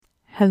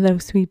Hello,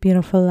 sweet,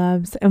 beautiful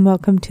loves, and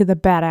welcome to the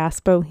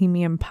Badass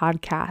Bohemian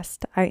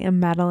podcast. I am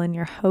Madeline,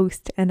 your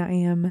host, and I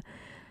am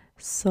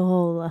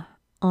so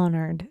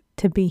honored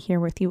to be here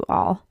with you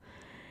all.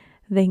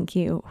 Thank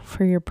you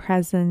for your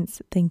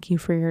presence. Thank you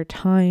for your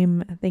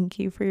time. Thank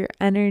you for your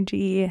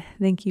energy.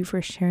 Thank you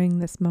for sharing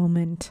this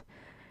moment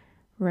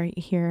right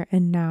here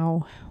and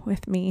now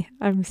with me.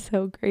 I'm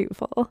so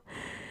grateful.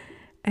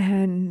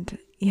 And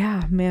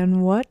yeah,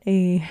 man, what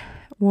a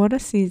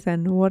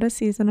season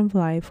of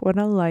life. What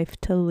a life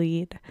to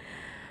lead.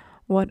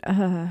 What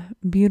a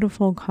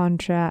beautiful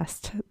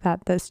contrast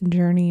that this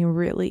journey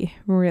really,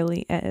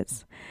 really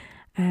is.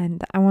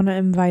 And I want to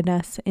invite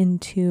us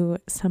into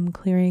some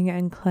clearing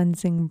and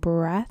cleansing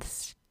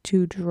breaths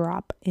to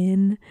drop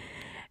in.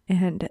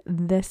 And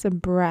this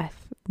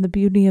breath, the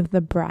beauty of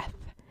the breath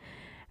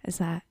is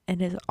that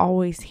it is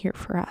always here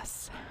for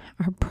us.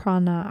 Our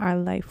prana, our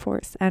life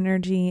force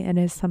energy, it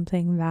is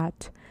something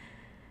that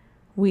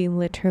we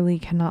literally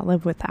cannot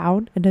live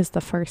without. It is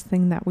the first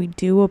thing that we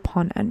do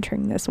upon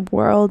entering this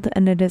world,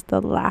 and it is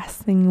the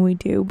last thing we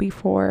do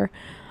before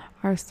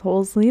our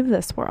souls leave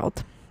this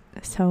world.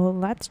 So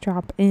let's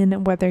drop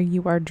in, whether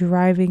you are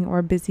driving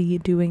or busy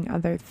doing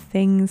other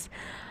things.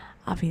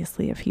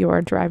 Obviously, if you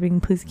are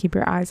driving, please keep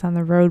your eyes on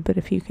the road, but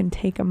if you can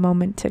take a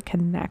moment to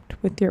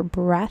connect with your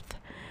breath,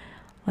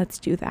 let's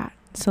do that.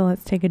 So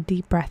let's take a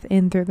deep breath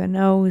in through the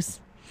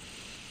nose.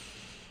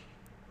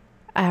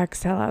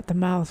 Exhale out the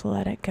mouth,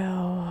 let it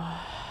go.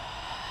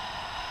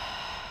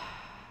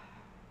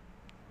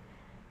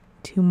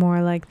 2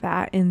 more like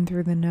that, in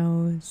through the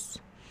nose.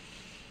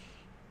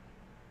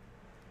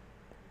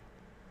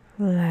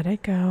 Let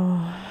it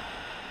go.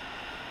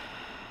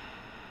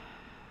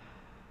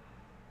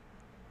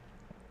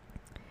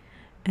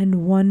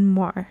 And 1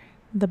 more,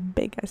 the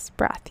biggest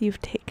breath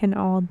you've taken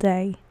all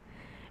day,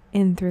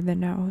 in through the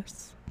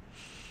nose.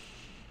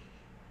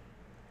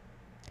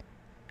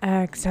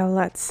 Exhale,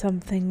 let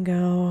something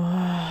go.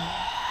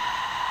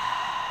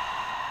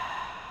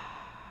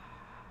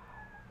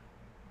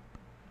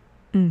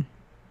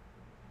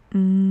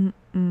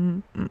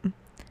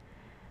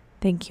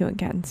 Thank you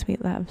again,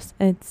 sweet loves.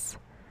 It's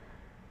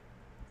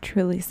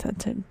truly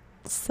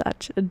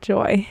such a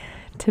joy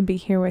to be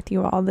here with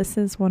you all. This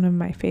is one of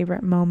my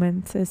favorite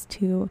moments, is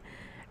to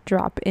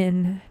drop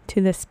in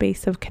to the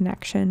space of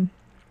connection.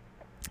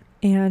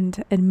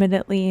 And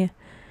admittedly,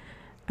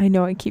 I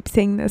know I keep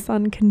saying this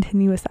on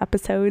continuous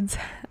episodes.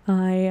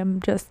 I am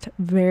just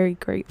very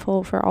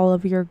grateful for all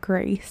of your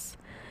grace,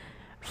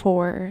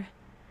 for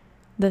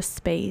the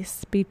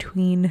space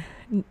between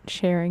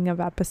sharing of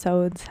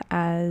episodes,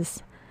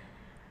 as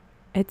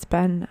it's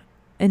been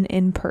an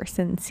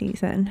in-person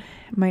season.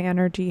 My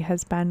energy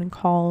has been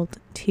called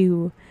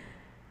to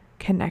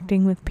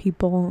connecting with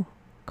people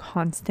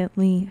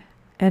constantly,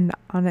 and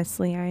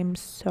honestly, I'm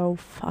so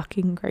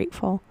fucking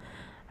grateful.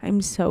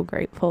 I'm so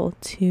grateful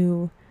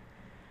to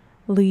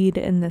lead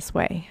in this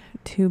way,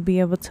 to be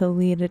able to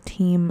lead a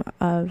team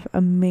of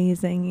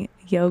amazing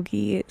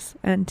yogis,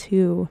 and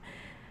to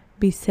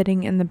be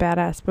sitting in the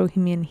Badass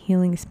Bohemian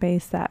healing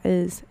space that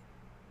is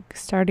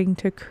starting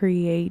to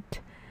create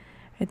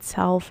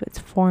itself. It's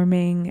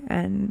forming,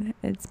 and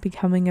it's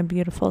becoming a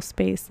beautiful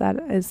space that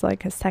is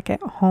like a second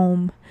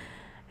home.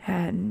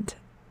 And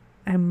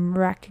I'm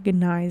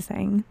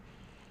recognizing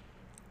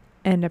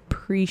and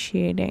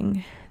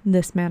appreciating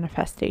this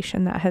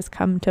manifestation that has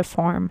come to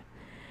form.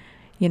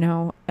 You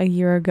know, a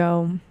year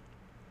ago,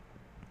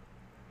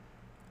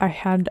 I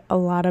had a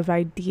lot of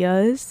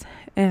ideas,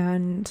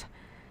 and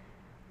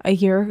a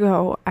year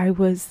ago, I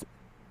was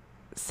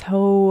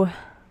so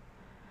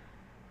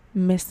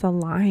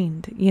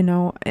misaligned. You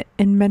know,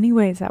 in many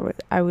ways,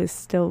 I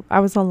was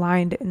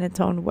aligned in its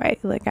own way.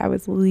 Like, I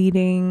was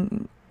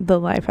leading the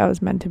life I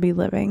was meant to be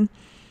living.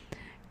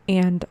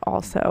 And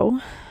also,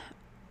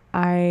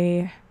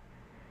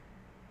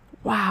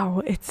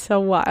 wow, it's so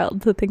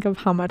wild to think of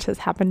how much has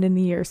happened in a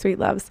year, sweet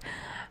loves.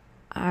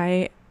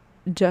 I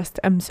just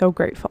am so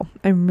grateful.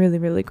 I'm really,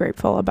 really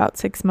grateful. About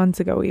 6 months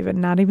ago,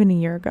 even not even a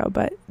year ago,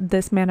 but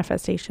this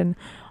manifestation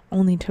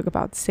only took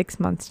about 6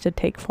 months to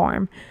take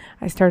form.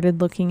 I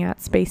started looking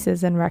at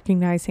spaces and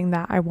recognizing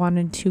that I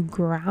wanted to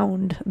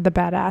ground the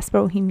Badass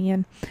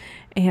Bohemian,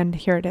 and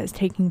here it is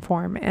taking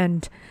form.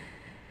 And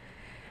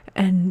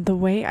the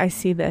way I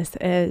see this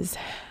is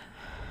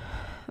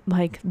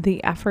like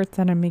the efforts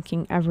that I'm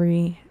making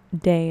every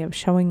day of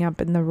showing up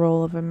in the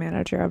role of a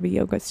manager of a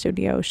yoga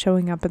studio,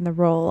 showing up in the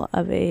role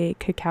of a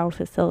Cacao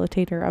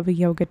facilitator, of a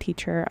yoga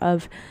teacher,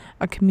 of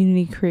a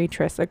community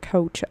creatress, a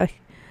coach, a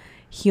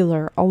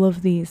healer, all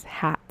of these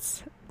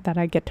hats that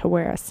I get to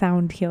wear, a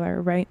sound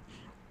healer, right?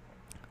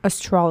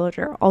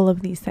 Astrologer, all of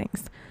these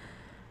things.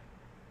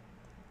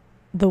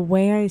 The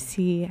way I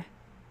see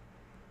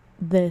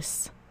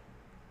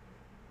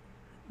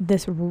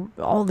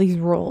all these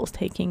roles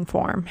taking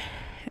form,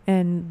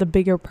 and the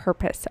bigger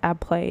purpose at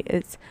play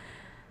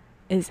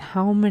is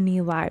how many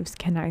lives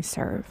can I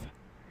serve?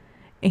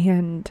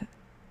 And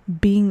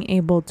being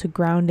able to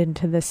ground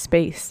into this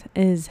space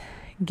is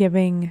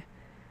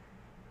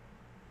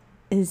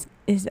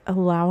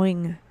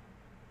allowing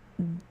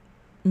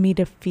me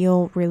to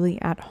feel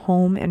really at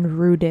home and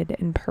rooted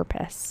in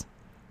purpose.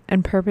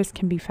 And purpose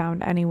can be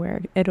found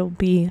anywhere. It'll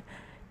be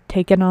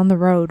taken on the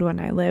road when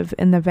I live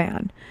in the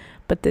van.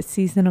 But this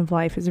season of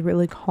life is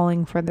really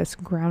calling for this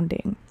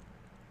grounding.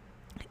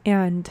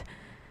 And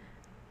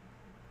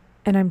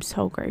I'm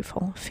so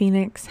grateful.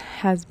 Phoenix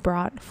has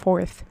brought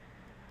forth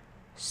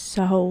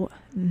oh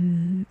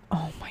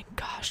my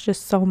gosh,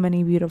 just so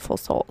many beautiful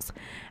souls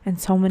and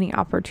so many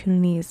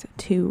opportunities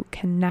to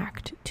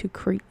connect, to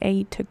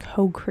create, to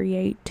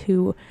co-create,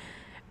 to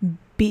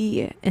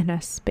be in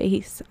a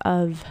space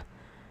of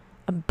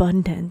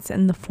abundance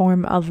in the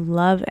form of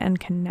love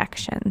and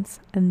connections.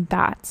 And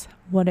that's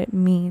what it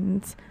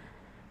means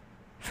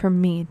for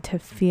me to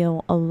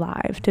feel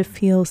alive, to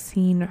feel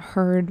seen,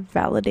 heard,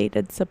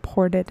 validated,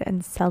 supported,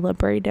 and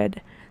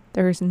celebrated.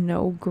 There's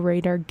no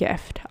greater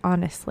gift,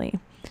 honestly.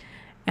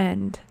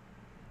 And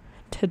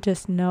to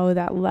just know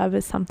that love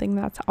is something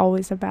that's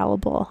always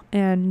available,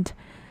 and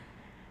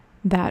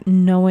that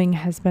knowing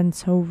has been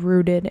so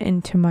rooted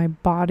into my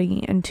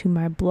body, into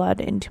my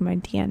blood, into my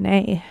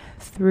DNA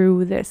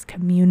through this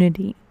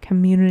community.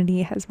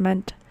 Community has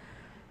meant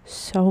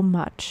so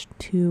much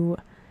to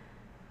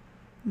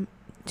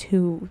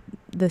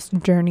this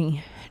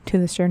journey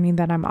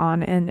that I'm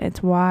on, and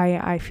it's why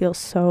I feel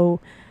so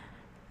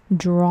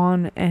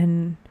drawn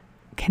and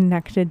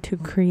connected to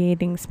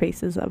creating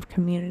spaces of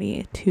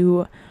community,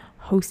 to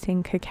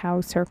hosting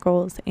cacao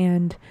circles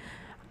and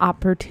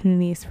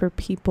opportunities for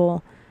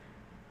people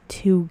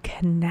to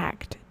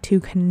connect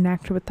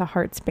with the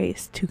heart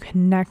space, to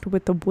connect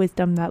with the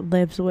wisdom that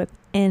lives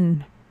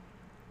within.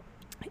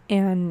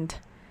 And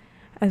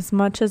as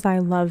much as I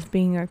love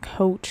being a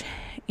coach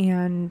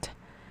and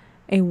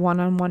a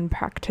one-on-one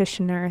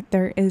practitioner,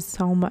 there is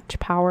so much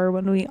power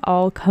when we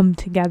all come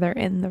together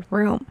in the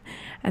room.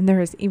 And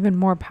there is even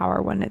more power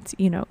when it's,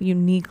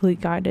 uniquely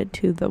guided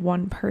to the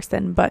one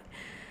person. But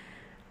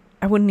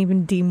I wouldn't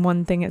even deem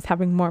one thing as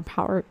having more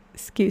power,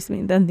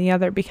 than the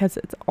other, because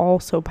it's all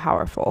so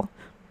powerful.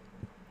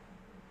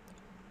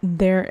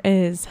 There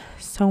is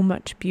so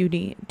much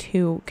beauty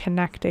to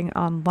connecting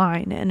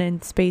online and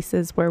in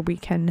spaces where we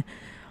can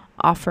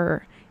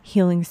offer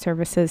healing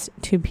services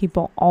to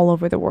people all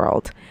over the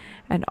world.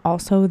 And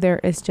also there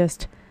is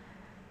just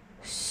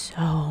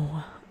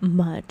so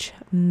much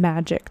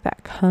magic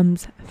that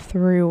comes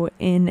through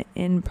in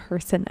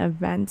in-person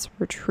events,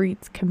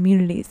 retreats,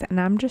 communities.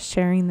 And I'm just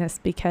sharing this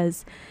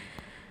because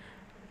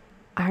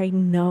I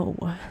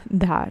know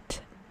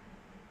that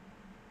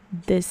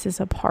this is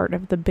a part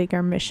of the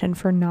bigger mission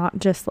for not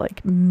just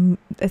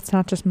it's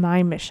not just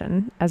my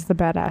mission as the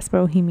Badass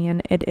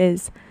Bohemian. It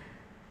is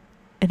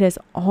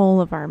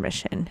all of our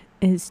mission,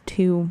 is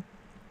to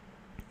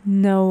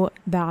know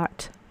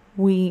that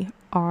we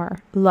are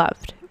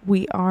loved.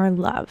 We are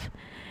love.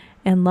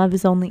 And love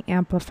is only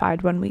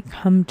amplified when we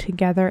come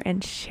together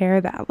and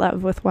share that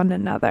love with one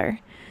another.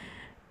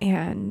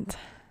 And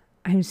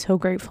I'm so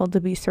grateful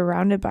to be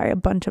surrounded by a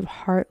bunch of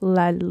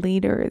heart-led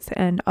leaders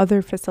and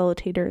other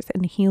facilitators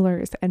and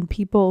healers and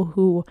people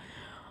who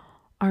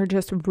are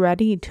just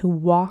ready to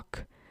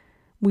walk.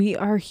 We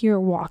are here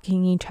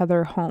walking each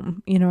other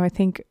home. I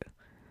think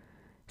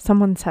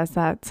someone says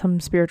that, some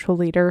spiritual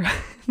leader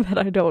that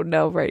I don't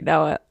know right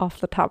now off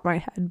the top of my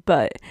head,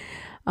 but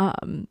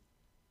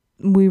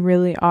we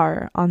really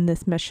are on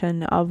this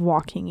mission of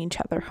walking each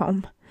other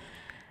home.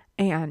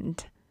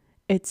 And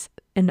it's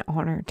an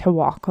honor to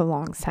walk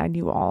alongside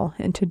you all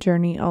and to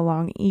journey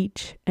along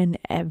each and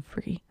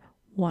every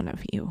one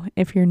of you.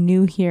 If you're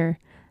new here,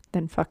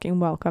 then fucking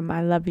welcome.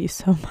 I love you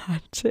so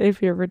much.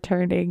 If you're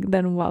returning,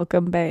 then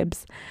welcome,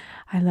 babes.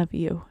 I love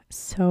you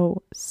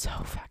so, so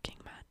fucking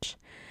much.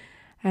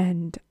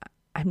 And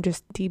I'm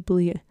just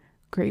deeply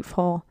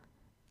grateful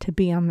to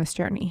be on this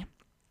journey.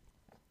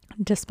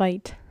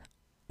 Despite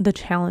the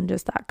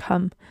challenges that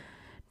come,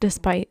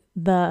 despite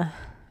the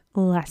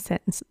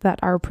lessons that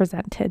are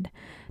presented,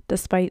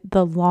 despite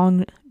the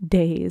long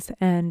days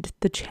and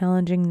the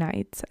challenging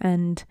nights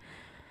and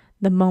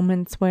the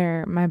moments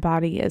where my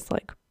body is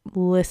like,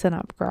 listen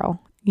up,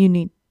 girl, you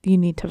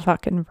need to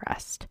fucking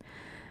rest.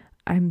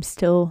 I'm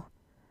still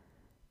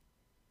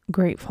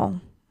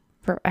grateful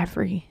for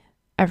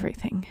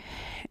everything.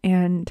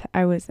 And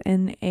I was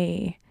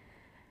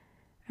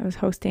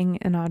hosting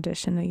an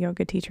audition, a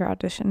yoga teacher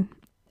audition,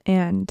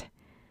 and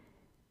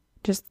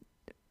just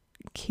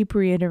keep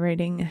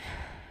reiterating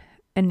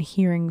and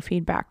hearing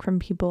feedback from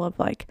people of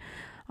like,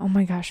 oh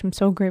my gosh, I'm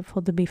so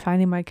grateful to be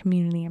finding my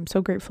community. I'm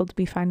so grateful to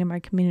be finding my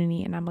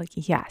community. And I'm like,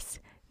 yes.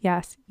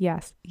 That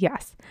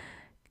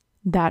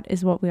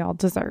is what we all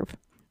deserve.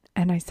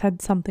 And I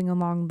said something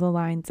along the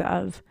lines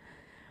of,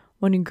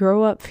 when you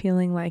grow up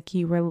feeling like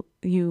when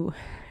you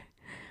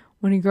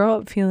grow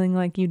up feeling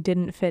like you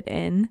didn't fit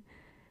in,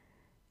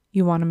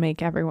 you want to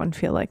make everyone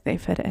feel like they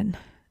fit in.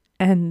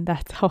 And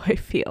that's how I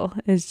feel,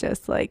 is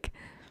just like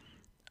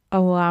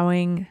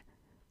allowing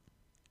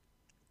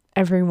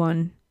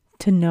everyone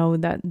to know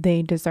that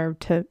they deserve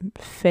to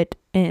fit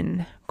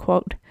in,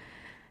 quote,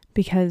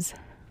 because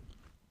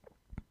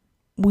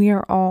we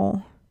are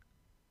all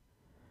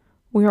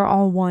we are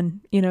all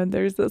one.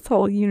 There's this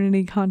whole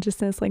unity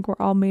consciousness, like we're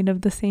all made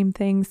of the same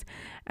things,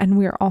 and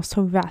we are all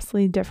so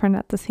vastly different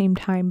at the same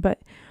time.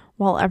 But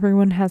while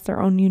everyone has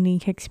their own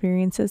unique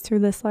experiences through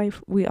this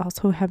life, we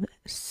also have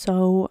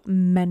so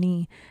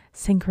many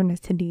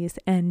synchronicities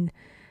and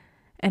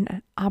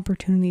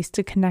opportunities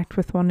to connect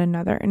with one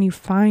another. And you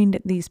find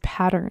these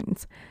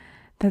patterns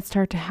that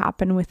start to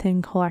happen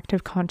within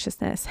collective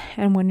consciousness.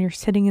 And when you're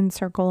sitting in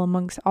circle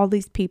amongst all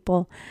these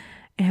people,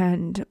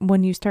 and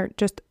when you start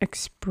just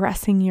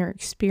expressing your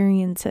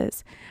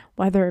experiences,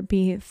 whether it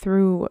be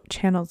through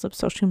channels of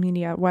social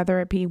media, whether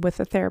it be with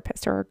a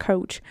therapist or a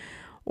coach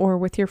or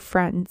with your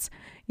friends,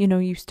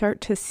 you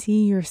start to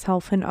see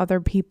yourself in other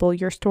people.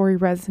 Your story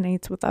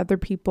resonates with other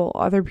people.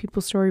 Other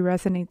people's story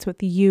resonates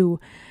with you.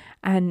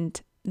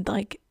 And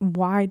like,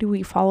 why do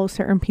we follow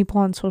certain people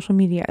on social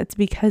media? It's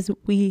because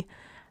we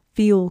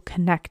feel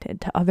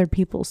connected to other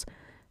people's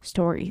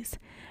stories,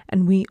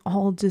 and we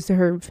all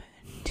deserve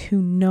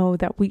to know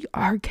that we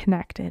are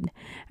connected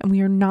and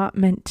we are not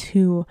meant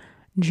to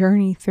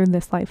journey through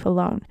this life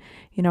alone.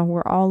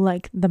 We're all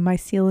like the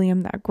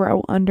mycelium that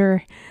grow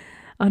under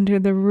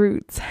the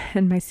roots,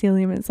 and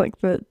mycelium is like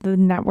the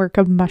network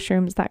of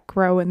mushrooms that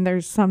grow. And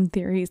there's some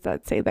theories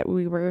that say that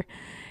we were,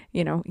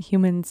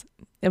 humans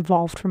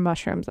evolved from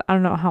mushrooms. I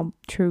don't know how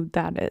true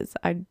that is.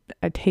 I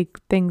take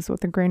things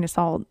with a grain of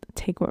salt,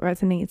 take what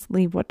resonates,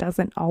 leave what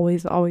doesn't,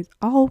 always.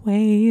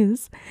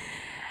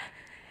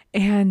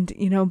 And,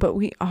 but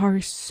we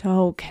are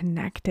so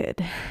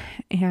connected,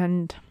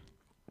 and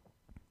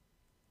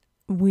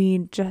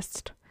we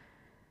just,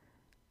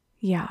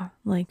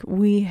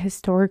 we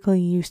historically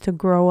used to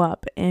grow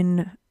up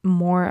in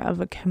more of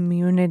a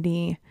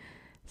community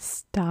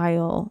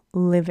style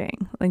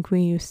living. Like,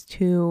 we used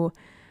to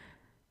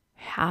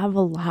have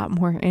a lot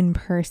more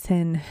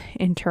in-person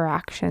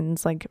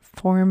interactions, like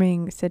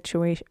forming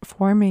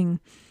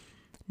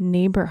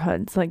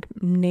neighborhoods, like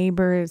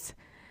neighbors.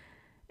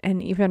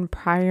 And even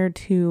prior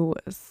to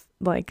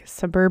like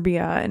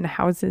suburbia and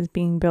houses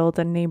being built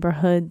and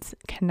neighborhoods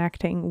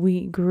connecting,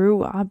 we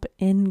grew up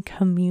in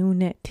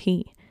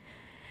community.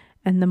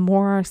 And the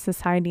more our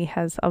society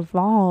has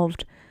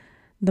evolved,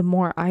 the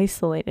more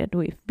isolated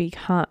we've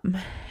become.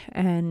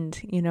 And,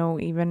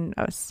 even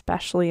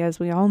especially, as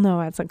we all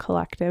know, as a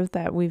collective,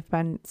 that we've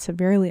been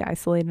severely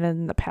isolated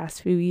in the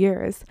past few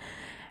years.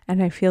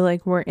 And I feel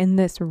like we're in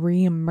this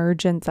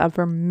reemergence of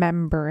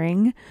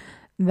remembering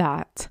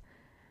that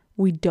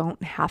we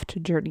don't have to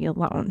journey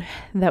alone,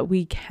 that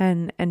we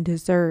can and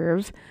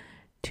deserve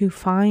to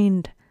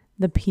find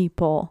the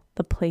people,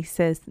 the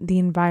places, the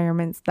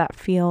environments that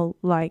feel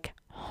like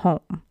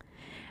home,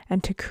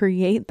 and to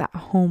create that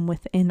home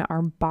within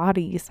our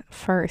bodies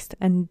first,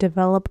 and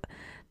develop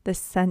the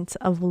sense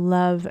of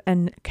love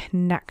and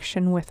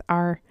connection with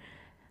our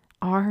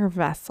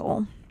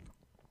vessel,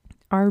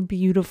 our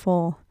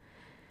beautiful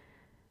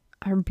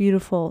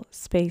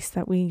space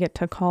that we get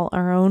to call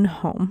our own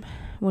home,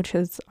 which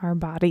is our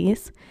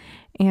bodies,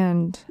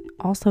 and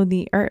also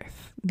the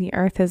earth. The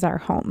earth is our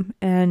home.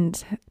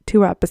 And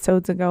 2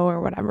 episodes ago, or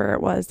whatever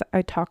it was,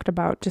 I talked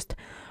about just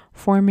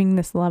forming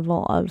this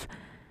level of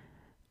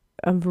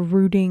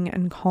rooting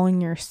and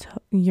calling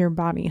your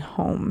body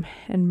home,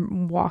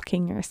 and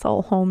walking your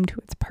soul home to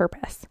its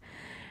purpose.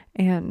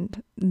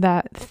 And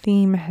that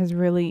theme has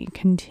really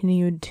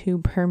continued to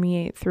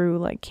permeate through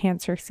like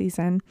Cancer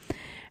season.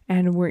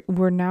 And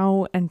we're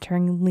now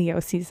entering Leo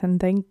season,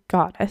 thank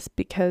goddess,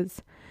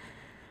 because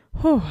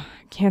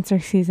Cancer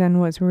season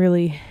was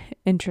really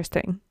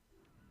interesting.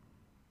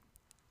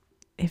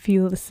 If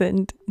you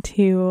listened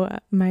to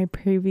my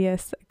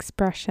previous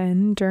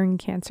expression during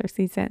Cancer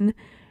season,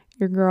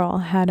 your girl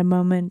had a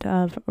moment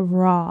of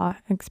raw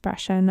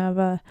expression, of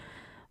a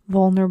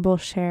vulnerable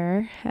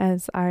share,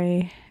 as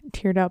I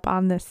teared up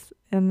on this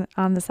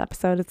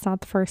episode. It's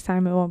not the first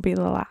time, it won't be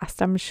the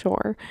last, I'm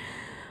sure.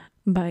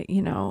 But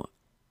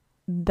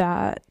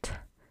that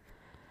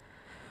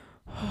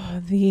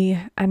the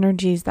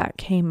energies that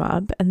came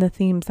up and the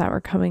themes that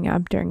were coming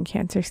up during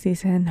Cancer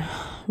season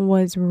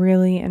was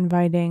really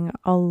inviting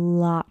a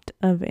lot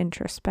of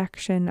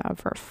introspection,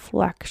 of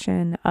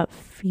reflection, of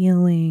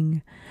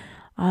feeling,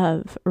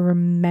 of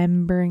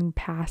remembering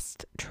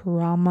past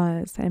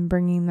traumas and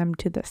bringing them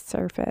to the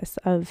surface,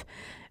 of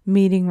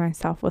meeting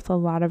myself with a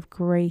lot of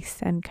grace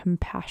and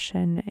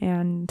compassion,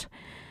 and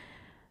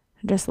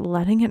just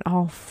letting it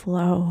all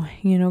flow.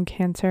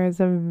 Cancer is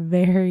a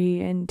very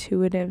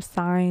intuitive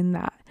sign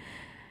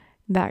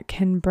that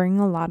can bring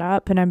a lot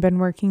up. And I've been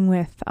working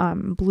with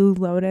Blue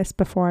Lotus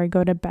before I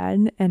go to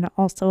bed, and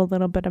also a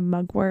little bit of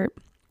mugwort,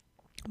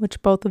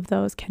 which both of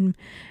those can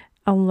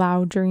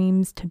allow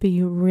dreams to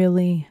be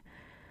really,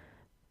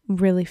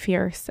 really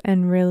fierce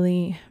and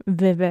really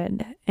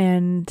vivid.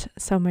 And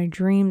so my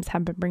dreams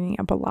have been bringing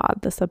up a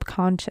lot. The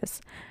subconscious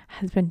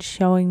has been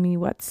showing me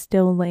what's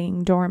still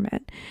laying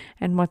dormant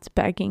and what's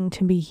begging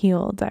to be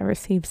healed. I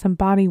received some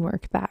body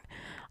work that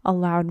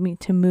allowed me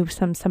to move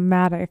some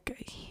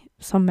somatic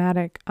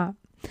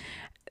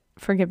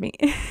forgive me,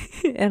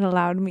 it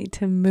allowed me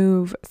to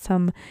move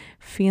some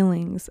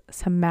feelings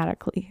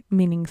somatically,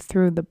 meaning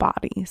through the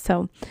body.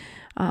 So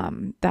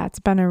that's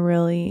been a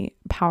really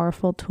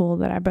powerful tool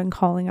that I've been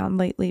calling on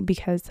lately,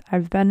 because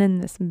I've been in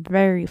this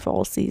very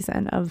full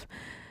season of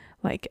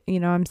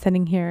I'm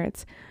sitting here,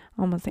 it's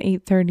almost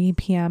 8:30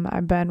 p.m.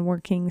 I've been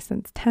working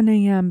since 10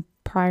 a.m.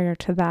 Prior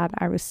to that,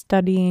 I was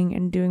studying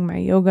and doing my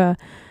yoga.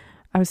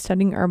 I was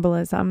studying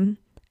herbalism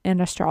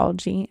and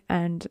astrology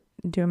and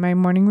doing my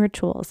morning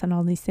rituals and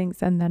all these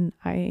things. And then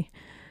I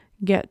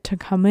get to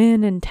come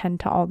in and tend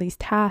to all these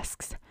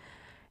tasks.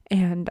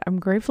 And I'm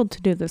grateful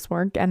to do this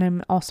work. And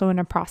I'm also in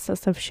a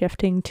process of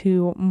shifting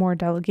to more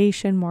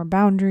delegation, more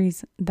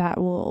boundaries that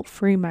will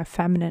free my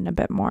feminine a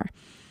bit more.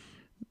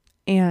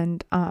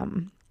 And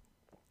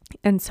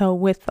so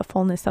with the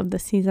fullness of the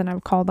season,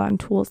 I've called on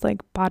tools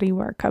like body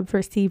work, of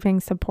receiving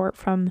support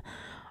from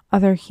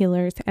other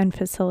healers and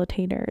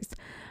facilitators,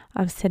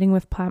 of sitting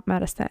with plant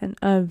medicine,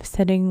 of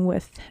sitting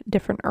with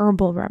different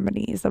herbal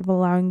remedies, of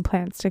allowing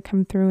plants to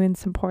come through and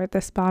support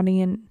this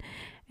body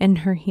and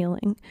her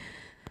healing.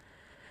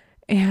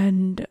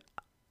 And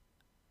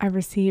I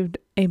received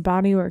a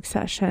bodywork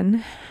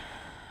session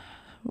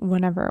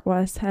whenever it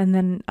was. And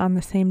then on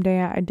the same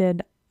day, I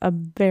did a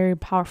very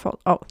powerful,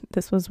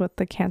 this was with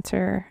the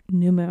Cancer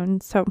new moon.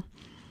 So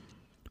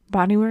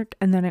bodywork.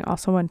 And then I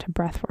also went to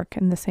breath work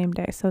in the same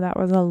day. So that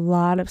was a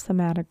lot of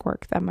somatic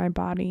work that my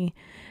body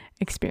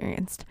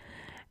experienced,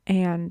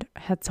 and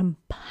had some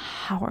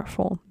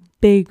powerful,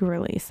 big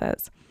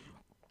releases.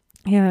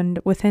 And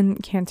within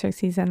Cancer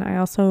season, I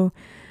also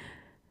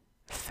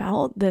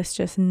felt this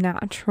just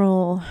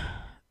natural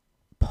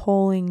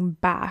pulling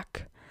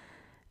back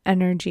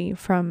energy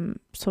from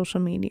social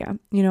media.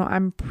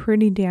 I'm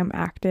pretty damn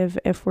active.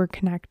 If we're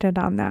connected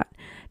on that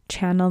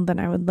channel, then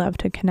I would love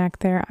to connect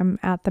there. I'm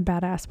at the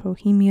Badass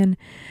Bohemian,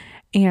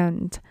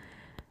 and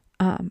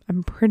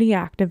I'm pretty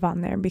active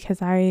on there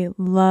because I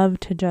love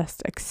to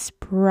just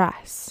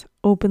express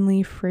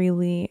openly,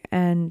 freely,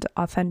 and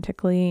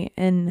authentically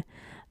in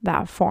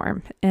that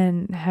form,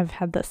 and have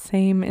had the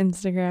same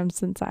Instagram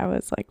since I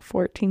was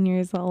 14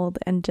 years old,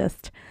 and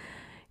just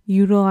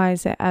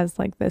utilize it as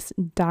this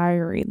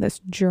diary, this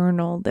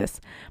journal, this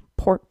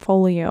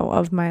portfolio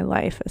of my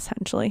life,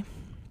 essentially.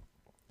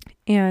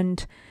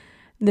 And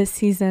this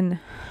season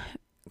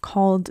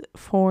called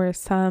for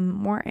some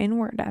more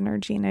inward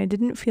energy, and I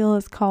didn't feel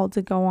as called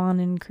to go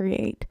on and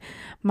create,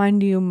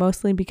 mind you,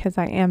 mostly because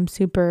I am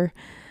super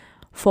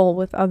full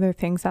with other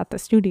things at the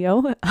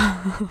studio.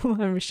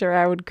 I'm sure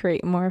I would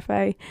create more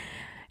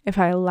if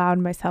I allowed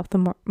myself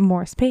the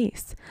more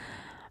space.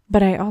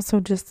 But I also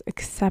just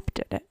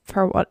accepted it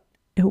for what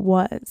it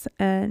was,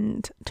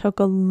 and took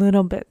a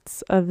little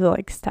bits of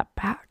step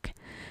back.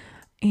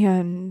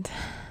 And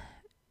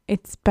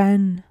it's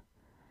been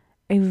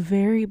a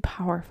very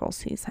powerful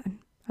season.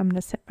 I'm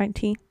going to sip my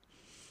tea.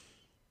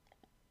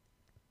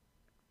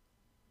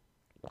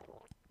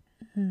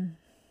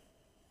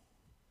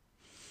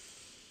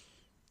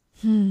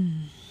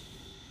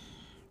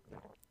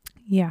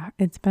 Yeah,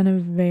 it's been a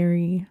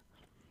very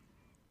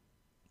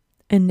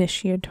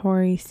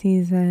initiatory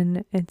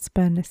season. It's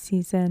been a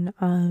season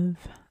of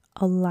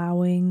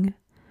allowing,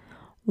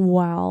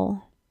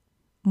 while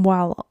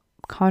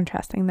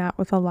contrasting that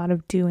with a lot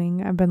of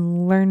doing. I've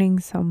been learning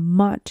so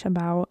much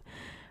about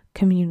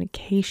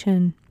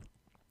communication,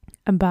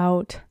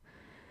 about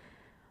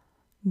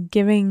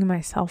giving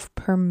myself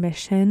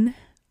permission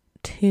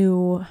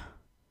to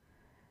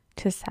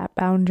set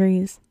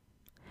boundaries,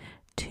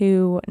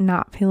 to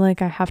not feel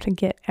like I have to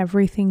get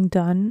everything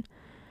done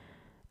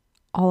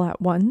all at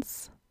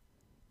once,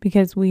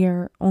 because we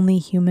are only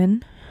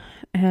human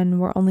and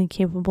we're only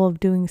capable of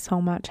doing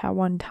so much at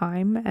one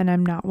time. And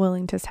I'm not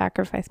willing to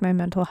sacrifice my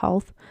mental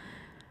health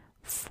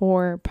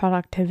for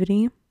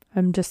productivity.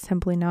 I'm just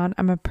simply not.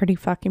 I'm a pretty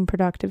fucking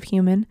productive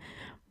human,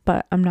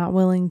 but I'm not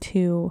willing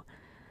to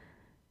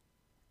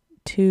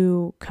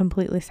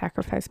completely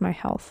sacrifice my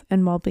health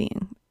and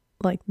well-being.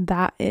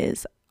 That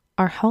is,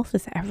 our health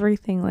is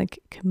everything.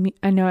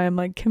 I know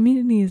I'm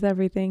community is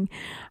everything.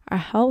 Our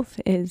health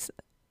is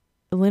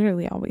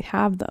literally all we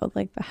have, though.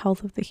 The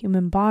health of the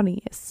human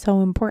body is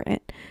so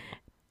important.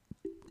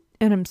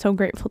 And I'm so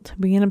grateful to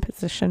be in a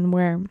position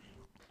where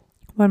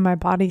when my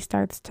body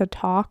starts to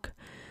talk,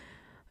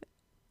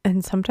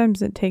 and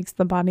sometimes it takes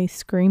the body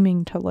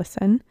screaming to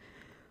listen,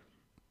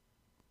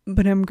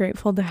 but I'm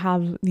grateful to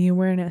have the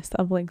awareness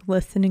of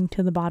listening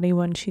to the body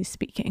when she's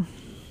speaking.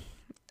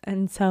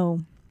 And so,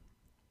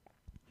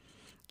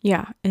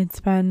 yeah, it's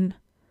been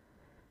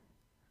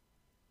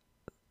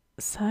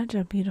such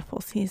a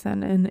beautiful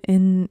season,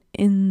 and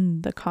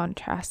in the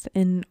contrast,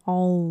 in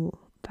all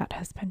that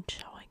has been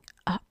showing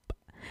up.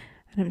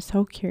 And I'm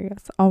so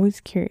curious, always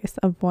curious,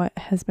 of what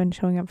has been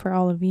showing up for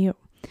all of you.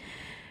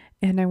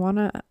 And I want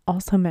to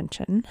also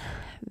mention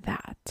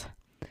that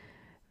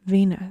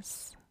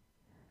Venus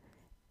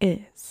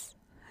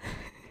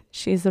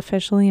she's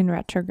officially in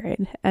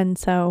retrograde. And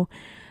so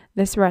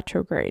this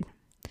retrograde,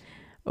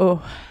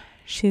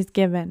 she's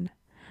given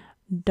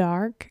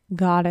dark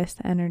goddess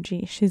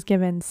energy. She's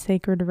given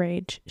sacred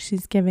rage.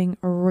 She's giving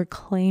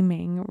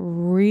reclaiming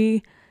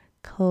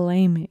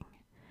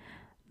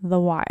the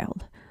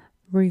wild,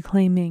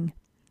 reclaiming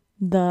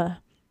the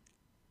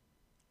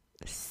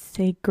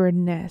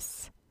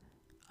sacredness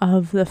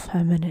of the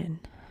feminine,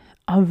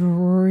 of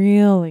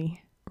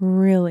really,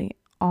 really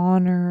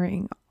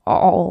honoring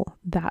all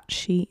that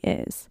she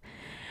is.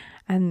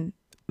 And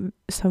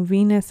so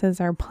Venus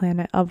is our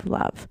planet of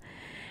love.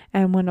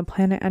 And when a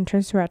planet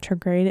enters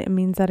retrograde, it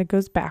means that it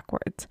goes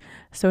backwards.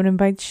 So it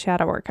invites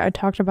shadow work. I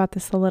talked about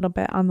this a little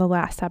bit on the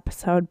last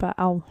episode, but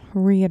I'll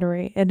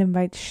reiterate. It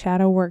invites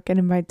shadow work. It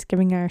invites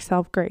giving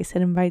ourselves grace.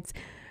 It invites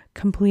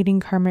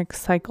completing karmic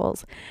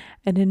cycles.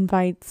 It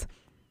invites,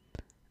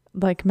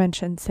 like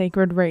mentioned,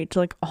 sacred rage,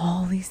 like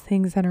all these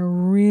things that are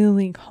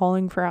really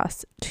calling for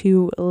us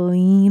to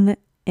lean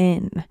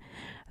in.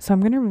 So I'm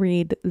going to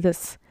read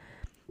this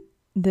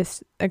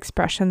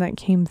expression that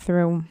came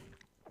through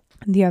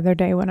the other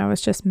day when I was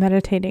just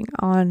meditating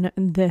on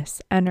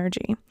this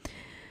energy.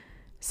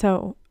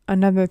 So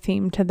another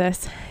theme to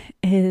this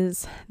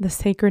is the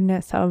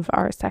sacredness of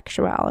our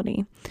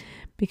sexuality,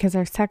 because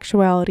our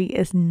sexuality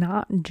is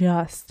not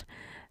just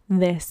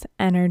this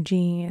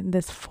energy,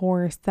 this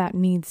force that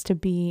needs to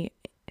be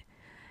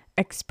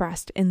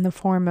expressed in the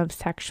form of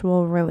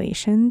sexual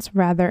relations.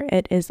 Rather,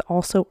 it is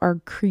also our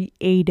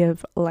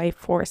creative life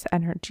force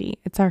energy.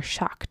 It's our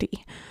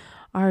Shakti,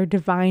 our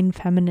divine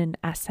feminine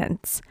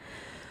essence.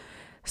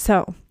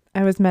 So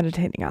I was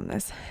meditating on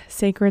this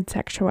sacred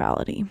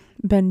sexuality,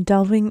 been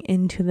delving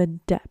into the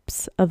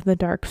depths of the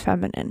dark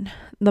feminine,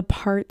 the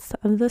parts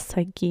of the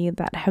psyche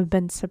that have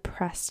been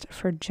suppressed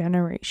for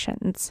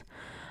generations,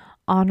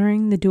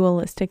 honoring the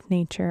dualistic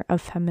nature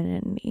of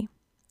femininity.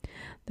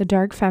 The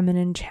dark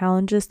feminine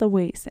challenges the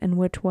ways in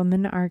which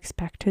women are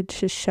expected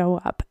to show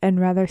up and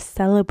rather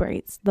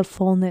celebrates the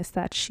fullness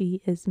that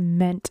she is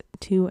meant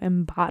to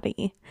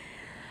embody.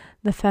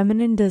 The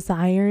feminine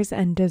desires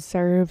and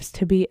deserves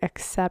to be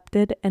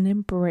accepted and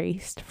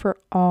embraced for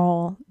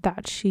all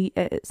that she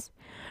is,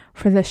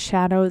 for the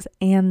shadows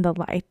and the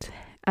light,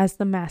 as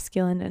the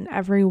masculine and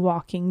every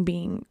walking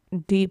being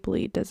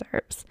deeply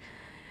deserves.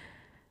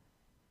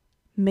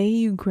 May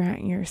you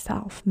grant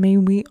yourself, may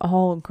we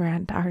all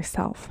grant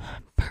ourselves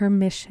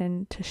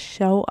permission to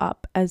show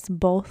up as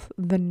both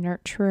the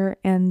nurturer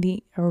and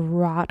the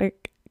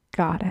erotic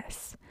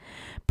goddess.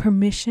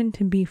 Permission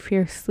to be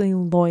fiercely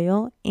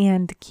loyal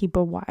and keep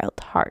a wild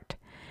heart.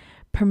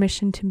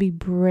 Permission to be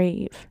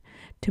brave,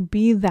 to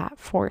be that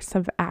force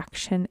of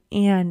action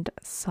and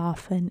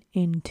soften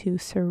into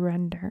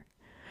surrender.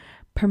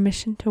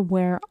 Permission to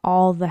wear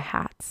all the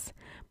hats,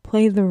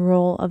 play the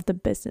role of the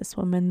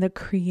businesswoman, the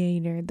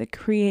creator, the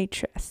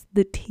creatress,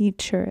 the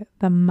teacher,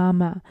 the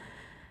mama,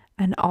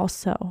 and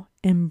also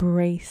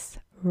embrace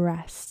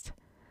rest.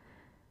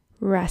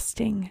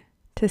 Resting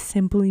to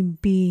simply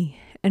be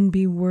and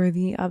be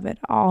worthy of it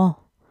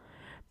all.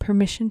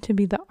 Permission to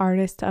be the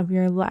artist of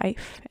your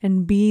life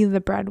and be the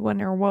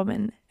breadwinner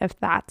woman if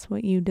that's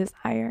what you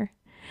desire.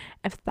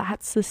 If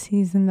that's the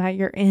season that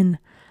you're in,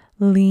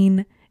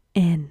 lean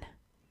in.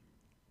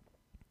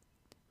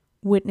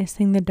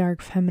 Witnessing the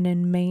dark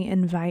feminine may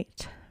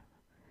invite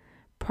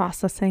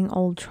processing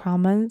old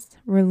traumas,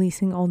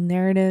 releasing old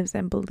narratives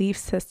and belief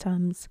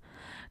systems,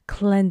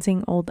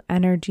 cleansing old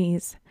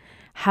energies,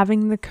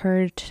 having the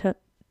courage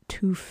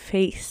to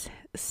face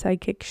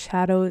psychic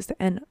shadows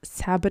and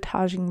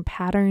sabotaging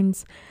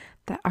patterns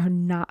that are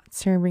not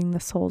serving the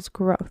soul's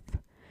growth.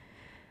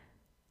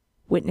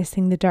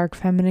 Witnessing the dark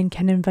feminine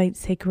can invite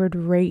sacred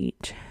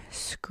rage,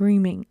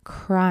 screaming,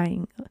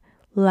 crying,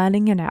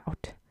 letting it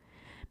out,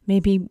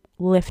 maybe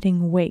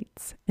lifting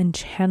weights and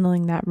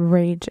channeling that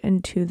rage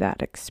into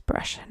that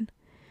expression.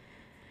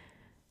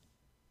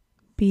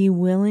 Be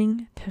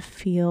willing to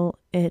feel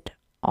it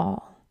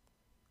all.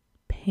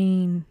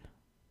 Pain,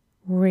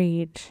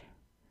 rage,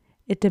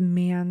 it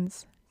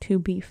demands to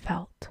be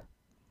felt.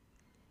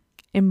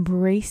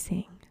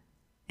 Embracing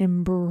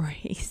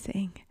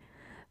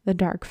the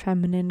dark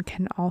feminine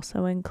can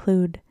also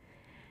include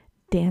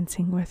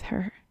dancing with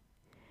her,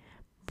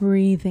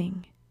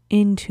 breathing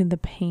into the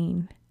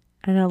pain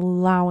and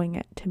allowing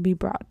it to be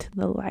brought to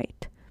the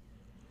light.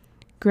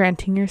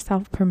 Granting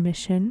yourself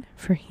permission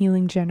for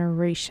healing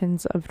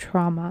generations of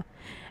trauma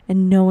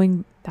and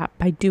knowing that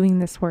by doing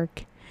this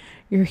work,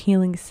 you're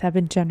healing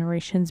 7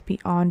 generations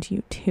beyond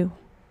you too.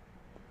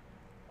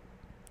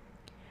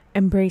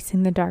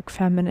 Embracing the dark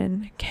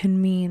feminine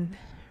can mean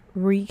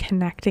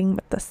reconnecting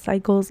with the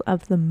cycles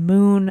of the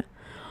moon,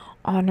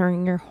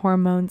 honoring your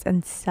hormones,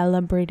 and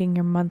celebrating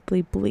your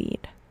monthly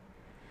bleed.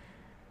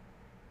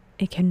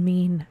 It can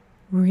mean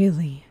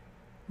really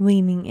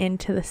leaning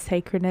into the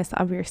sacredness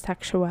of your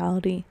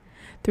sexuality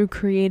through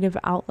creative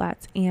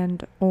outlets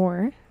and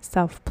or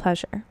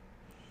self-pleasure.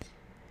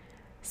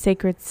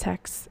 Sacred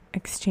sex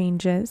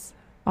exchanges,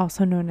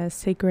 also known as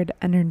sacred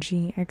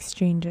energy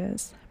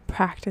exchanges,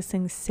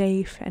 practicing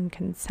safe and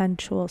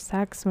consensual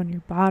sex when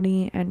your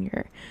body and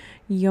your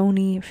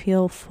yoni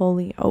feel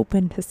fully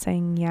open to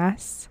saying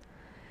yes.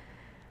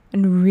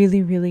 and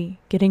really, really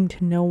getting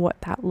to know what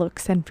that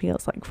looks and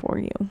feels like for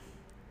you.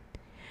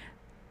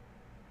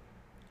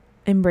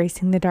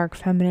 Embracing the dark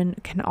feminine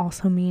can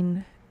also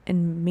mean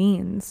and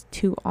means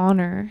to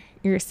honor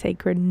your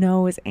sacred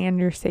no's and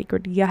your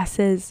sacred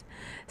yeses,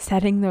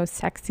 setting those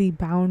sexy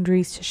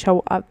boundaries to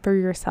show up for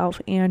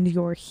yourself and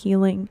your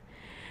healing,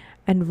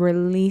 and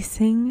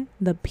releasing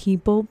the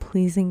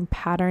people-pleasing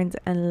patterns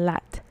and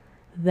let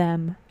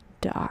them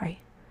die.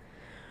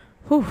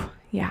 Whew,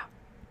 yeah.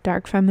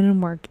 Dark feminine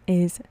work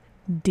is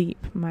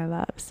deep, my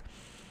loves.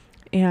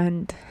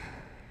 And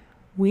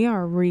we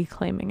are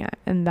reclaiming it.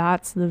 And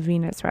that's the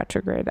Venus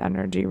retrograde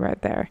energy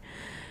right there,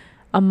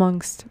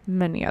 amongst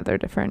many other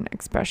different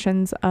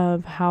expressions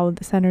of how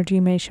this energy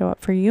may show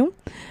up for you.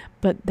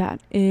 But that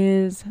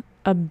is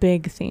a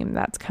big theme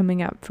that's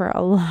coming up for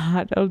a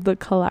lot of the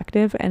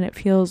collective, and it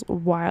feels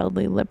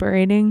wildly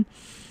liberating.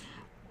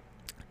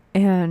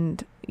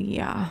 And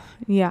yeah,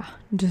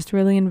 just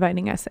really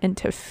inviting us in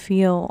to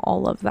feel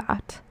all of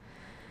that.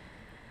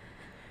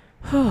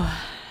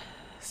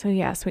 So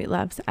yeah, sweet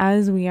loves,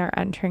 as we are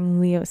entering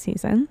Leo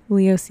season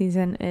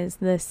is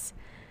this,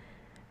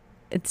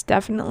 it's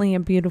definitely a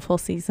beautiful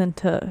season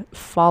to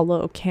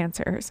follow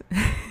Cancers.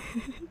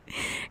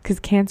 Because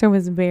Cancer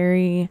was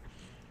very,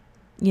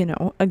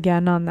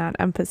 again, on that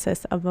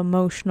emphasis of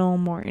emotional,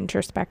 more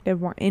introspective,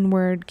 more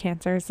inward.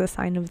 Cancer is the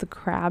sign of the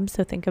crab.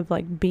 So think of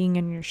like being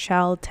in your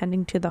shell,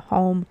 tending to the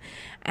home.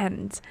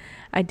 And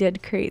I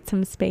did create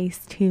some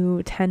space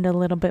to tend a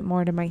little bit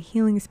more to my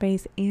healing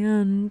space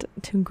and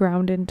to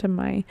ground into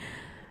my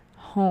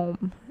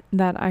home,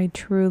 that I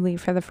truly,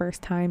 for the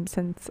first time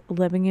since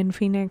living in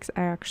Phoenix,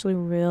 I actually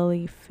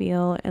really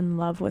feel in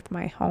love with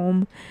my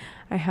home.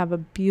 I have a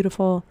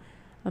beautiful,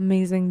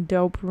 amazing,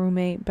 dope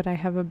roommate, but I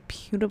have a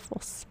beautiful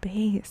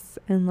space,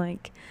 and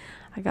like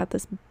I got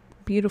this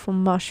beautiful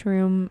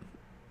mushroom,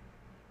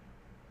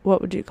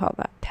 what would you call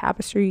that,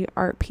 tapestry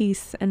art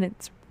piece, and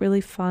it's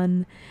really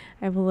fun.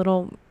 I have a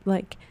little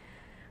like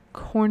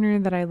corner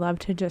that I love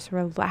to just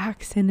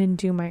relax in and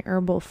do my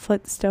herbal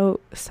foot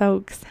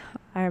soaks.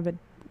 I have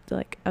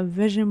a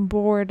vision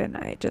board, and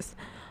I just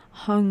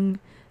hung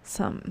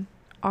some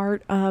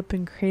art up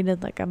and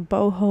created like a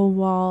boho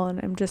wall, and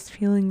I'm just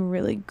feeling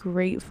really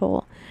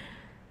grateful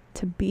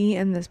to be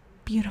in this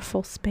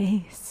beautiful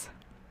space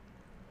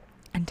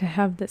and to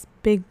have this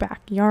big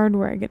backyard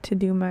where I get to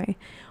do my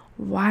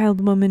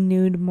wild woman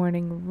nude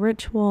morning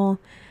ritual,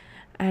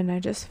 and I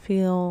just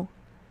feel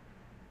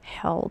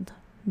held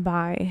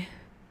by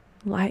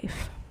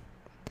life.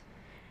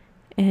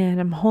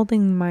 And I'm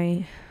holding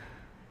my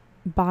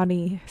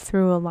body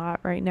through a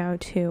lot right now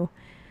too,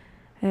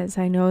 as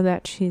I know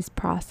that she's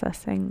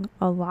processing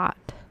a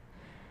lot,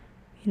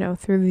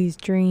 through these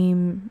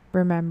dream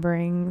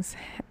rememberings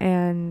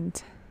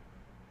and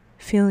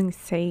feeling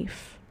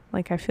safe.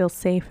 Like I feel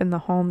safe in the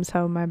home,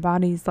 so my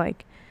body's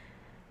like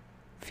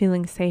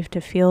feeling safe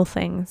to feel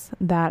things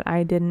that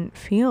I didn't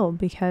feel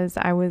because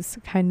I was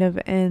kind of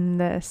in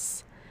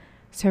this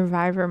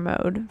survivor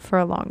mode for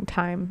a long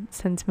time.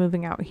 Since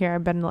moving out here,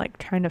 I've been like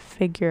trying to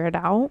figure it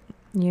out,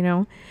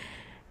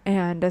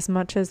 and as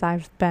much as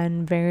I've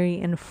been very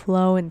in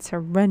flow and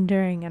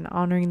surrendering and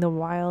honoring the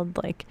wild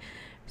like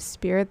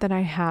spirit that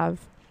I have,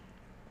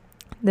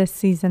 this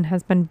season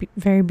has been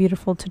very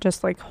beautiful to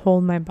just like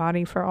hold my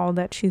body for all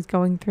that she's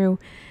going through,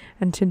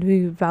 and to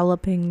be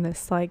developing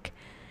this like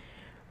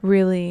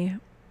really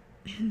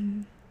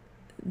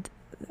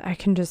I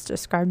can just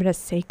describe it as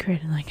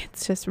sacred. Like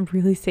it's just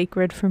really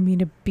sacred for me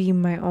to be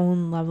my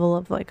own level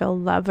of like a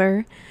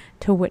lover,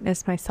 to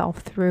witness myself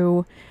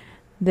through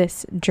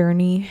this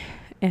journey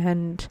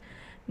and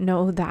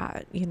know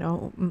that,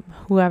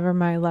 whoever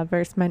my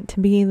lover's meant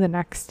to be, the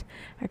next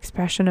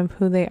expression of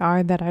who they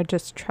are, that I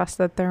just trust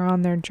that they're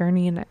on their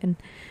journey, and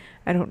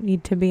I don't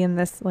need to be in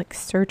this like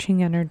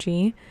searching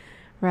energy,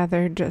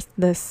 rather just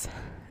this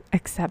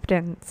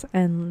acceptance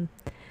and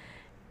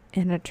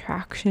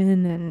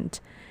attraction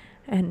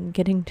and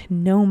getting to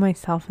know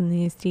myself in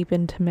these deep,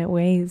 intimate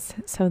ways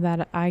so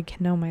that I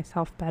can know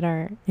myself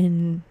better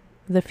in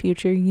the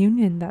future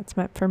union that's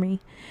meant for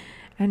me.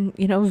 And,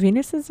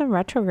 Venus is in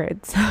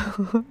retrograde,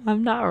 so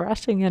I'm not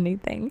rushing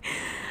anything.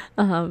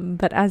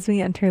 But as we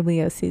enter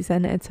Leo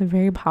season, it's a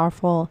very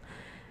powerful,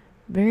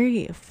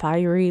 very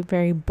fiery,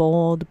 very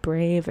bold,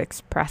 brave,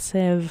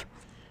 expressive,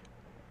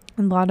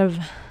 a lot of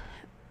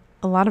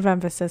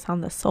emphasis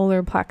on the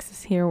solar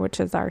plexus here, which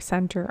is our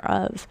center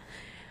of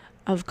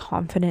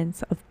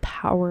confidence, of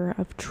power,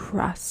 of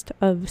trust,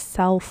 of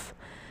self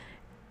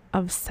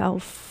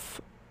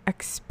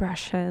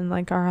expression,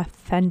 like our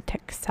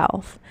authentic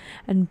self,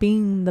 and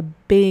being the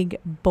big,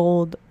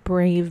 bold,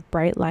 brave,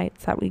 bright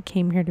lights that we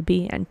came here to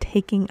be, and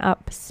taking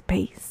up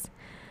space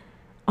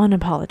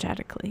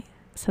unapologetically.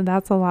 So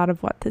that's a lot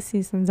of what this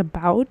season's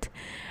about.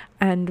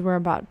 And we're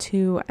about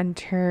to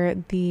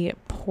enter the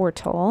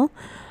portal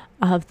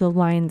of the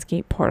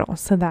Lionsgate portal.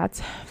 So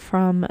that's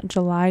from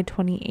July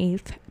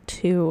 28th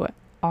to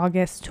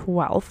August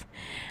 12th.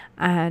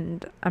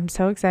 And I'm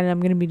so excited.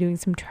 I'm going to be doing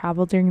some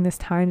travel during this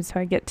time,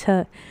 so I get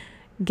to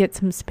get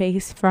some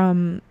space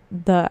from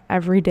the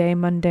everyday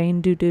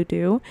mundane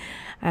do,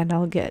 and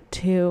I'll get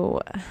to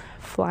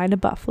fly to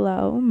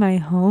Buffalo, my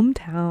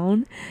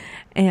hometown,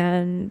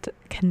 and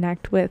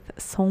connect with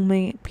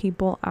soulmate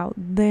people out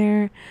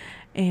there,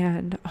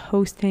 and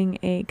hosting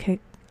a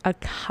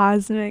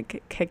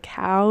cosmic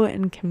cacao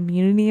and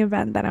community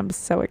event that I'm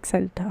so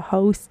excited to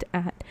host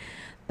at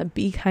the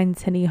Be Kind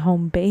City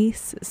home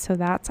base. So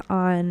that's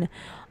on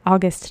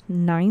August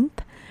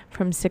 9th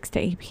from 6 to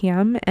 8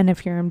 p.m. And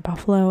if you're in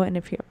Buffalo, and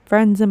if you have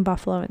friends in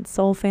Buffalo and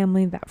soul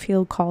family that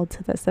feel called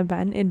to this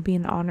event, it'd be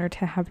an honor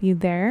to have you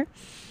there.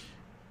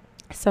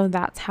 So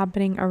that's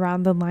happening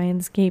around the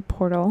Lionsgate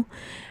portal.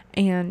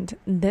 And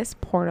this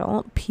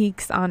portal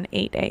peaks on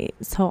 8/8.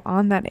 So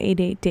on that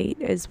 8/8 date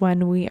is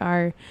when we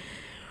are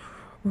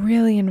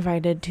really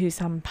invited to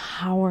some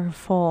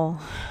powerful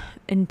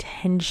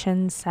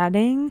intention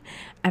setting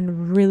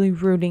and really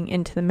rooting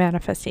into the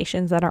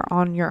manifestations that are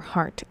on your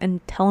heart,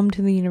 and tell them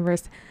to the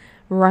universe,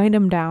 write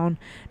them down,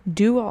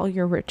 do all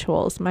your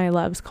rituals, my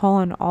loves, call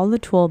on all the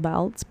tool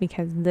belts,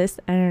 because this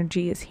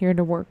energy is here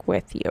to work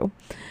with you.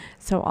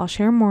 So I'll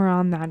share more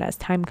on that as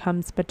time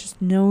comes, but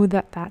just know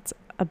that that's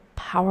a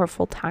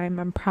powerful time.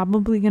 I'm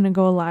probably going to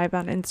go live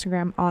on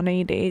Instagram on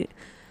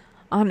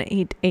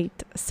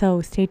 8/8,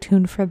 so stay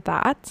tuned for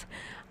that.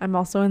 I'm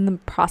also in the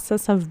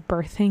process of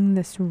birthing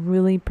this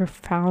really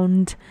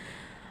profound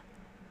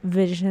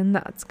vision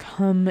that's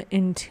come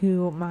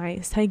into my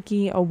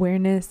psyche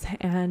awareness,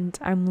 and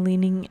I'm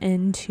leaning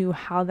into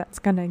how that's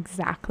going to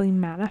exactly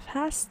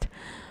manifest,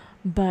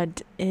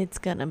 but it's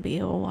going to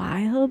be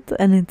wild,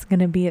 and it's going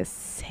to be a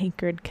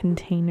sacred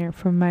container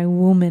for my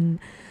woman.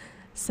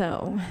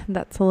 So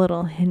that's a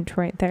little hint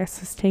right there.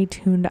 So stay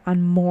tuned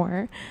on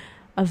more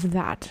of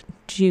that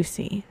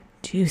juicy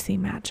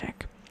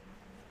magic.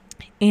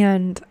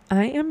 And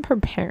I am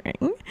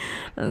preparing,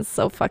 I'm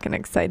so fucking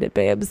excited,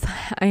 babes.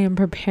 I am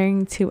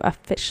preparing to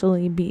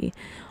officially be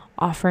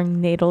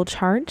offering natal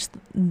charts.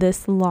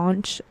 This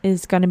launch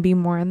is going to be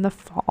more in the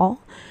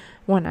fall,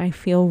 when I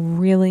feel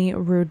really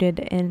rooted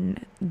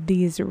in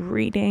these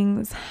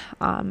readings.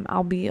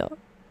 I'll be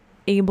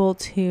able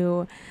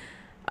to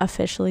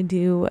officially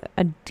do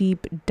a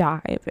deep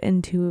dive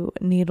into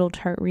natal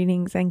chart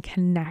readings and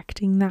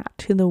connecting that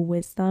to the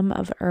wisdom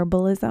of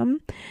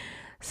herbalism.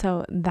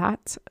 So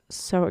that's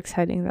so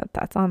exciting that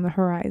that's on the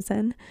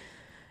horizon.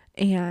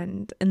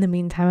 And in the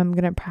meantime, I'm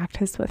going to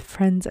practice with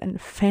friends and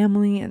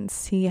family and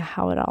see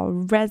how it all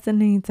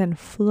resonates and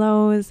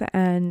flows.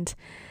 And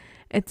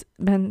it's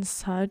been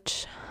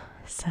such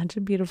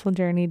a beautiful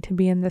journey to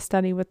be in the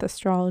study with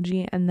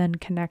astrology, and then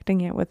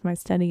connecting it with my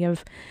study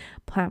of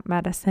plant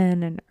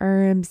medicine and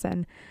herbs.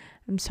 And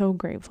I'm so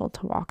grateful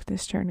to walk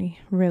this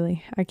journey.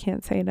 Really, I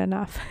can't say it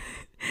enough.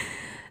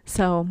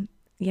 So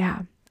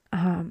yeah,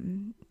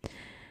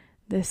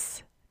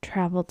 this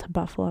travel to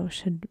Buffalo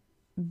should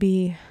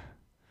be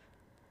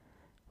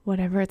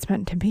whatever it's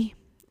meant to be.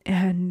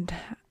 And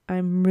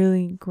I'm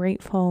really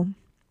grateful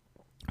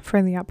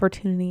for the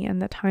opportunity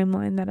and the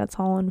timeline that it's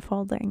all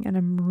unfolding. And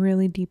I'm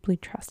really deeply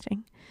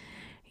trusting.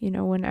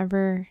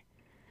 Whenever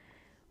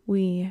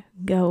we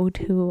go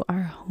to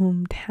our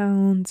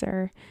hometowns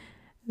or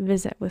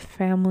visit with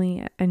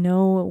family, I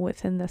know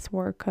within this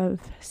work of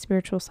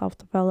spiritual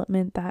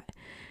self-development that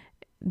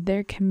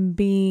there can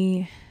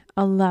be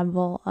a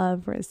level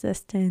of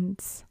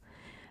resistance.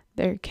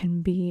 There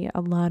can be a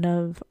lot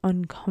of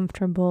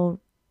uncomfortable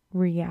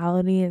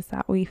realities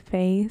that we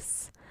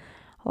face,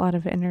 a lot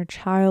of inner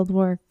child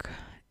work,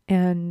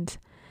 and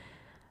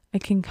I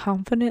can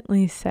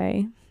confidently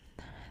say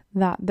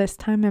that this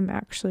time I'm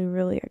actually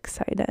really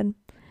excited.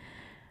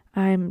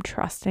 I'm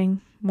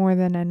trusting more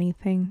than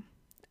anything,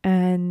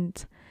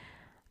 and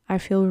I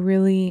feel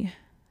really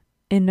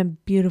in a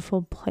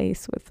beautiful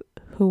place with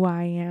who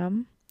I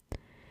am,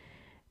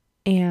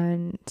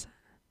 and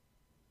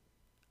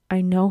I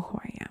know who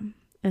I am,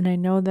 and I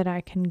know that I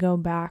can go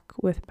back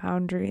with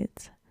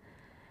boundaries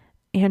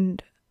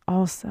and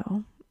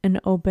also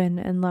an open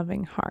and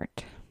loving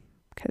heart,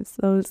 because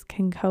those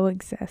can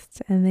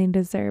coexist and they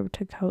deserve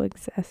to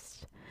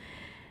coexist.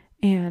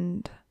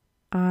 And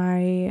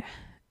I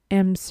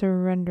am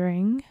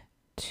surrendering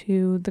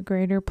to the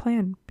greater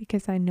plan,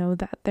 because I know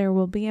that there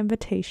will be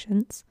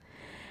invitations.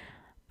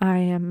 I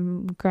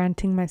am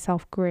granting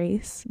myself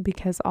grace,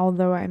 because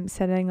although I'm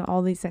setting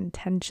all these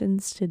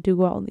intentions to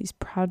do all these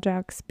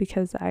projects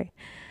because I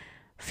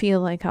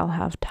feel like I'll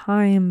have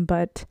time,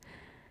 but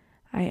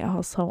I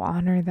also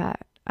honor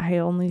that I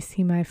only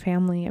see my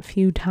family a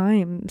few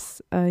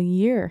times a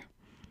year.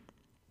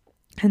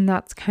 And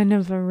that's kind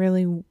of a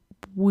really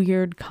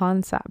weird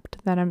concept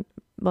that I'm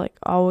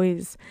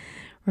always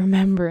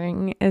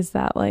remembering, is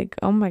that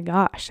oh my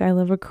gosh, I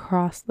live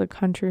across the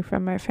country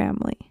from my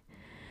family.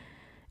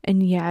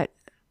 And yet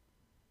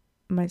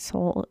my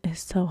soul is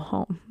so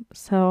home.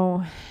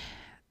 So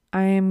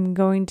I am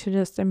going to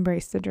just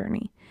embrace the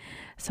journey.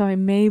 So I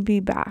may be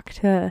back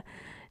to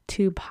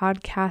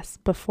podcasts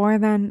before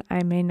then.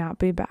 I may not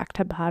be back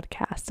to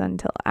podcasts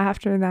until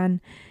after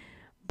then.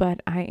 but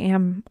I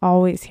am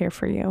always here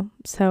for you.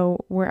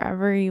 So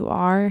wherever you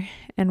are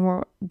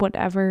and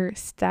whatever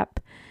step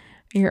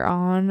you're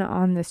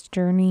on this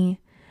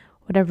journey,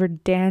 whatever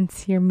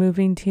dance you're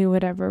moving to,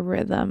 whatever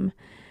rhythm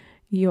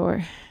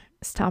you're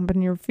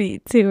stomping your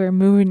feet to or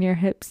moving your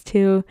hips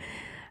to,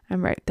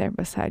 I'm right there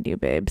beside you,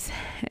 babes.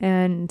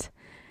 And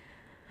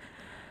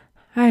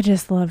I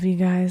just love you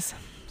guys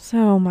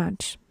so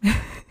much.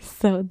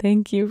 So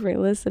thank you for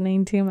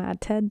listening to my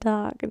TED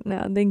Talk.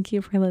 No, thank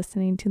you for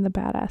listening to the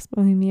Badass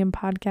Bohemian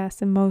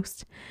podcast. And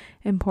most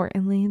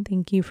importantly,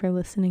 thank you for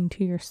listening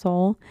to your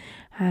soul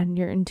and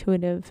your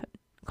intuitive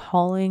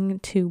calling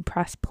to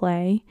press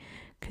play,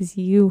 because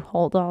you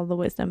hold all the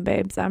wisdom,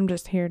 babes. I'm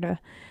just here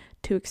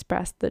to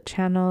express the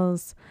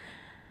channeling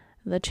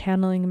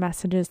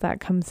messages that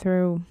come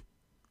through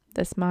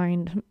this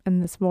mind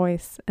and this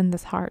voice and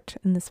this heart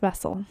and this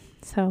vessel.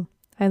 So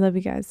I love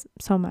you guys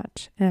so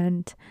much,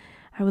 and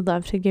I would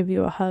love to give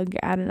you a hug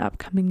at an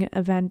upcoming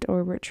event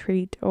or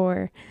retreat,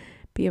 or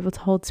be able to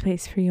hold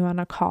space for you on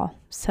a call.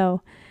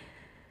 So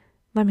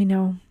let me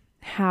know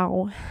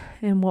how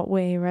and what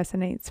way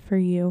resonates for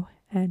you,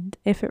 and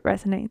if it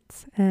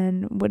resonates,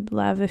 and would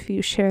love if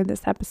you share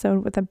this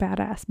episode with a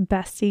badass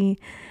bestie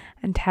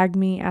and tag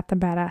me at the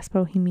Badass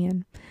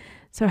Bohemian.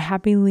 So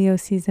happy Leo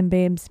season,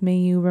 babes. May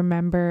you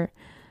remember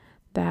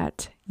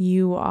that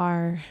you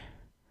are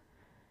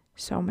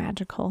so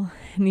magical,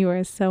 and you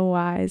are so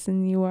wise,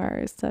 and you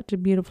are such a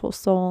beautiful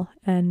soul.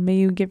 And may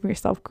you give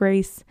yourself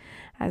grace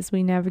as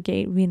we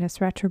navigate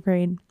Venus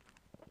retrograde,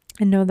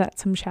 and know that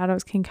some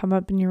shadows can come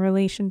up in your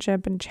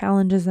relationship and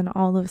challenges and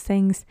all those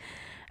things,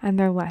 and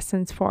they're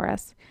lessons for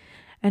us.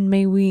 And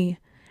may we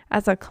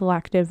as a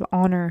collective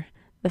honor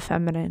the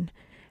feminine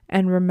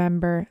and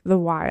remember the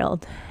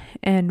wild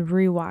and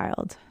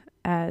rewild,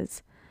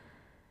 as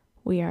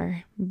we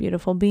are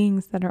beautiful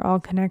beings that are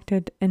all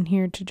connected and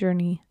here to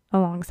journey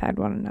alongside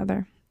one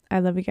another. I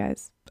love you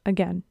guys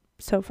again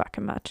so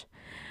fucking much.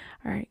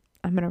 All right,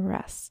 I'm gonna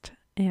rest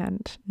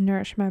and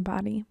nourish my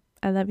body.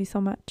 I love you so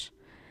much.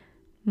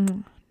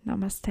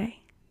 Namaste.